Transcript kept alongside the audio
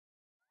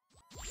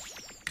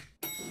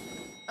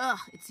Ugh,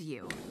 it's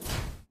you.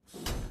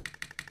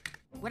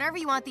 Whatever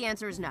you want, the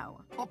answer is no.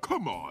 Oh,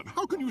 come on.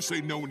 How can you say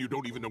no when you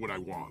don't even know what I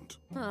want?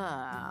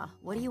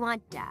 What do you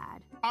want, Dad?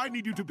 I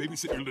need you to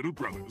babysit your little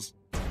brothers.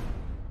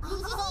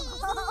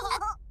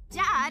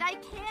 Dad, I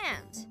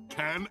can't.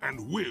 Can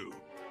and will.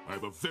 I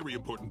have a very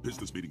important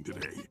business meeting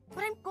today.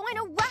 But I'm going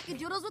to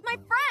Wackadoodles with my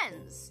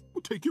friends.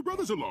 Well, take your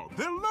brothers along.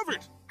 They'll love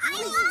it.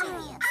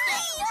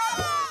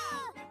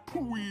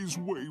 Please,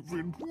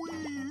 Waven,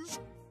 please.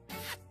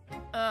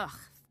 Ugh,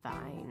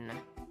 fine.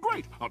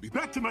 Great. I'll be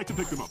back tonight to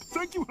pick them up.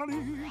 Thank you, honey. Who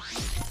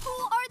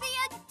are the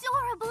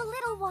adorable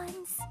little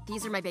ones?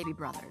 These are my baby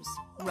brothers,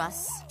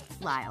 Russ,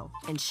 Lyle,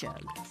 and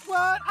Shug.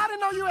 What? I didn't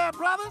know you had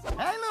brothers.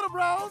 Hey, little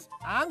bros.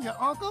 I'm your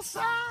Uncle Si.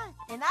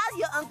 And I'm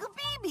your Uncle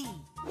BB.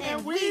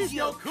 And we's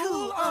your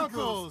cool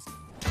uncles.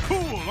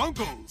 Cool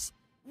uncles.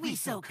 We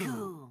so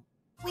cool.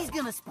 We's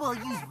gonna spoil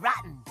you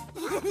rotten.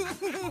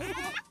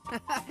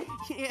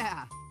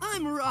 Yeah,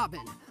 I'm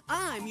Robin.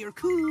 I'm your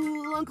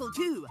cool uncle,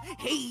 too.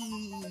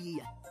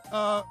 Hey!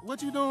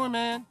 What you doing,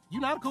 man? You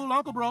not a cool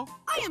uncle, bro.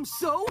 I am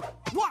so...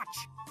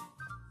 Watch!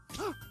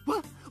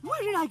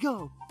 Where did I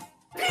go?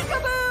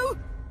 Peekaboo!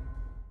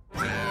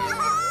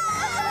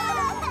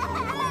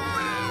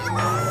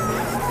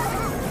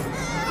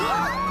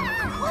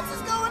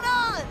 What's going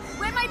on?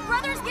 When my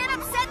brothers get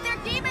upset, their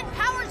demon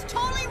powers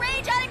totally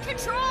rage out of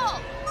control!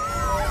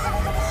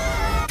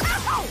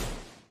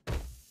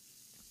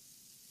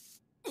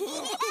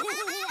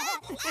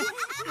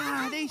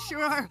 They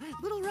sure are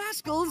little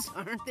rascals,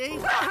 aren't they?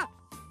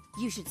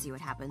 You should see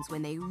what happens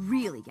when they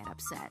really get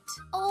upset.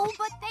 Oh,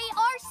 but they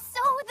are so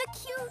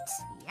cute.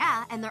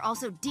 Yeah, and they're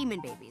also demon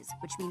babies,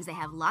 which means they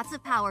have lots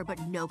of power but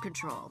no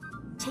control.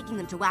 Taking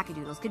them to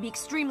Wackadoodles could be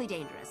extremely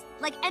dangerous.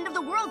 Like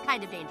end-of-the-world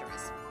kind of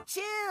dangerous.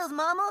 Chills,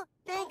 Mama.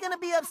 They ain't gonna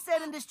be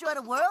upset and destroy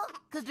the world,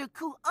 because their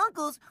cool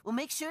uncles will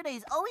make sure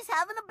they's always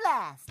having a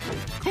blast.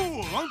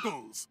 Cool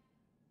uncles.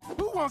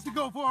 Who wants to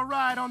go for a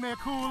ride on their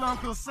cool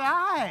Uncle Si?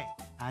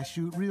 I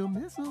shoot real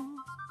missiles.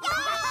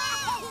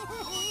 Oh,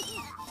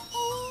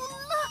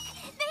 look!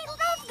 They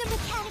love the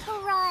mechanical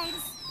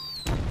rides.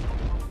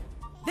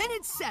 Then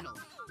it's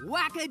settled.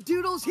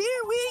 Wackadoodles,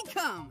 here we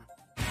come!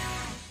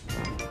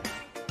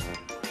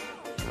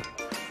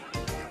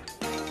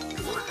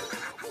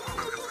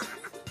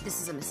 This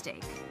is a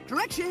mistake.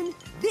 Correction,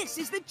 this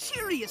is the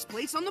cheeriest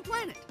place on the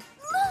planet.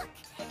 Look!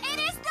 It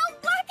is the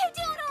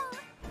Wackadoodle!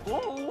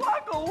 Oh,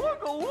 wacka,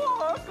 wacka,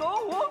 wacka,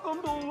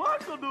 welcome to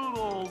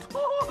Wackadoodles.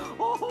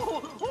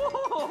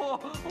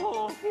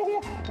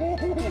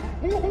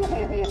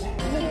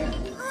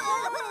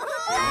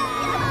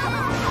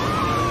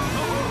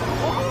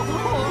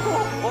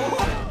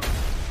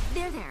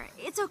 There.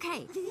 It's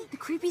okay. The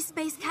creepy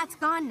space cat's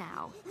gone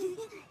now.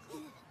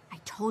 I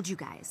told you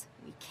guys,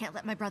 we can't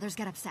let my brothers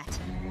get upset.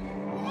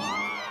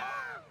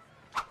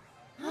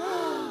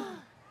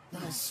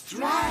 The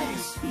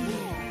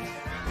stratosphere.